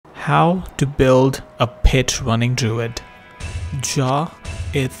How to build a pit running druid. Ja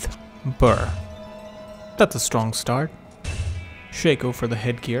Ith Bur. That's a strong start. Shaco for the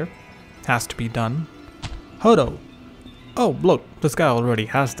headgear. Has to be done. Hodo. Oh, look, this guy already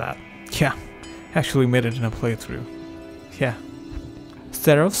has that. Yeah, actually made it in a playthrough. Yeah.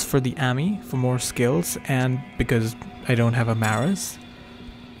 Seraphs for the Ami for more skills and because I don't have a Maris.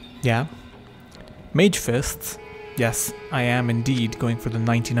 Yeah. Mage Fists. Yes, I am indeed going for the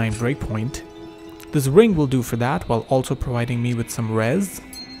 99 breakpoint. This ring will do for that while also providing me with some res.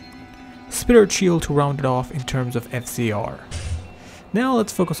 Spirit Shield to round it off in terms of FCR. Now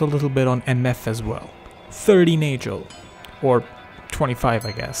let's focus a little bit on MF as well. 30 Nagel, or 25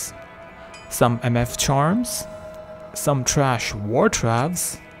 I guess. Some MF charms, some trash war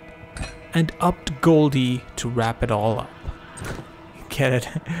travs, and upped Goldie to wrap it all up. Get it?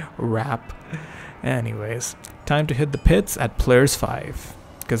 Wrap. Anyways, time to hit the pits at players 5,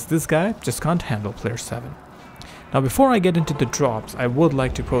 because this guy just can't handle player 7. Now before I get into the drops, I would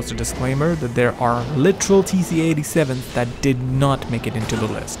like to post a disclaimer that there are literal TC87s that did not make it into the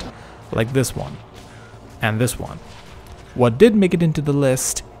list, like this one, and this one. What did make it into the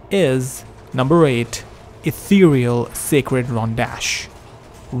list is number 8, Ethereal Sacred Rondash.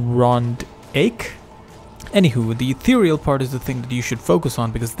 Rondake? Anywho, the ethereal part is the thing that you should focus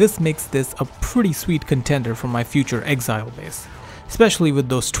on because this makes this a pretty sweet contender for my future exile base. Especially with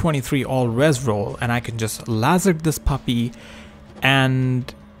those 23 all res roll, and I can just laser this puppy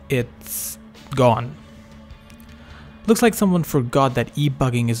and it's gone. Looks like someone forgot that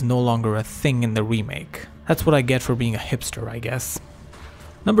e-bugging is no longer a thing in the remake. That's what I get for being a hipster, I guess.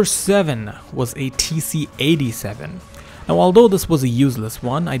 Number 7 was a TC87. Now although this was a useless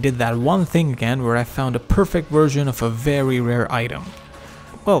one, I did that one thing again where I found a perfect version of a very rare item.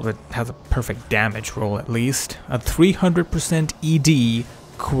 Well, it has a perfect damage roll at least. A 300% ED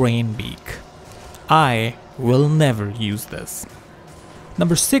Crane Beak. I will never use this.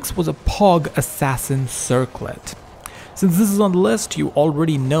 Number 6 was a Pog Assassin Circlet. Since this is on the list, you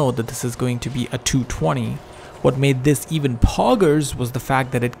already know that this is going to be a 220. What made this even poggers was the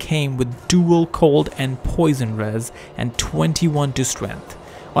fact that it came with dual cold and poison res and 21 to strength.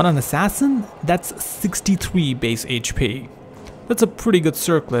 On an assassin, that's 63 base HP. That's a pretty good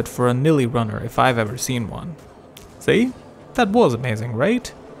circlet for a Nilly runner if I've ever seen one. See? That was amazing,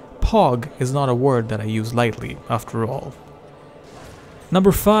 right? Pog is not a word that I use lightly, after all.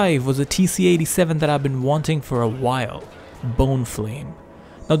 Number 5 was a TC87 that I've been wanting for a while, Bone Flame.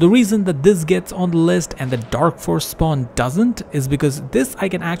 Now the reason that this gets on the list and the Dark Force spawn doesn't is because this I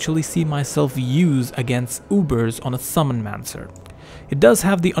can actually see myself use against Ubers on a Summon Mancer. It does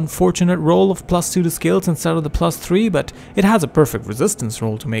have the unfortunate roll of +2 to skills instead of the +3, but it has a perfect resistance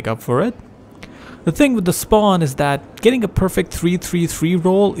roll to make up for it. The thing with the spawn is that getting a perfect 3-3-3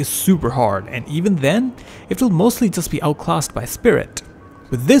 roll is super hard, and even then, it will mostly just be outclassed by Spirit.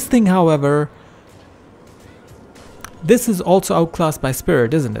 With this thing, however, this is also outclassed by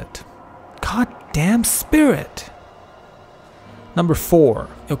Spirit, isn't it? God damn Spirit! Number 4.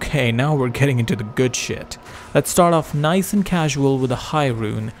 Okay, now we're getting into the good shit. Let's start off nice and casual with a High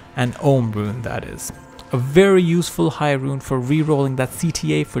Rune, an Ohm Rune that is. A very useful High Rune for re-rolling that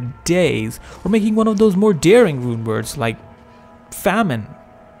CTA for days, or making one of those more daring rune words like Famine.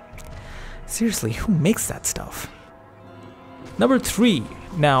 Seriously, who makes that stuff? Number 3.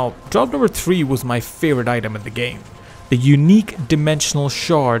 Now, drop number 3 was my favorite item in the game. The unique dimensional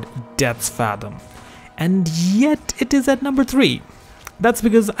shard Death's Fathom. And yet it is at number 3. That's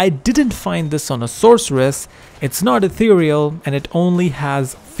because I didn't find this on a sorceress, it's not ethereal, and it only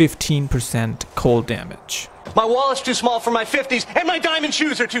has 15% cold damage. My wallet's too small for my 50s, and my diamond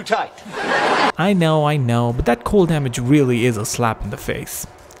shoes are too tight. I know, but that cold damage really is a slap in the face.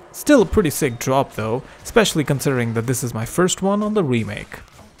 Still a pretty sick drop though, especially considering that this is my first one on the remake.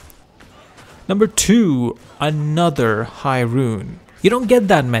 Number 2, another High Rune. You don't get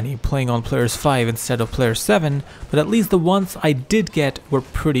that many playing on players 5 instead of player 7, but at least the ones I did get were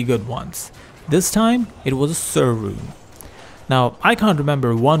pretty good ones. This time, it was a Sur Rune. Now, I can't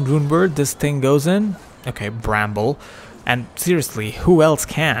remember one rune word this thing goes in. Okay, Bramble. And seriously, who else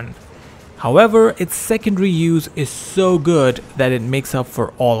can? However, its secondary use is so good that it makes up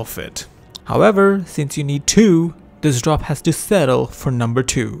for all of it. However, since you need 2, this drop has to settle for number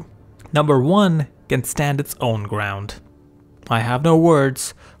 2. Number 1 can stand its own ground. I have no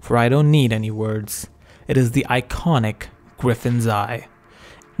words, for I don't need any words. It is the iconic Griffin's Eye.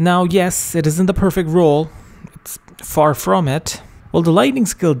 Now yes, it isn't the perfect roll, it's far from it. Well, the lightning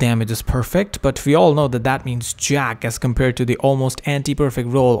skill damage is perfect, but we all know that that means jack as compared to the almost anti-perfect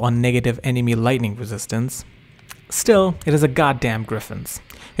roll on negative enemy lightning resistance. Still, it is a goddamn Griffins.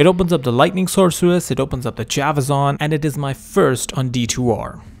 It opens up the Lightning Sorceress, it opens up the Javazon, and it is my first on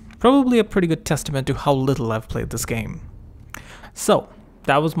D2R. Probably a pretty good testament to how little I've played this game. So,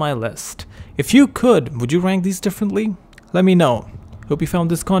 that was my list. If you could, would you rank these differently? Let me know. Hope you found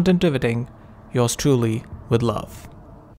this content riveting. Yours truly, with love.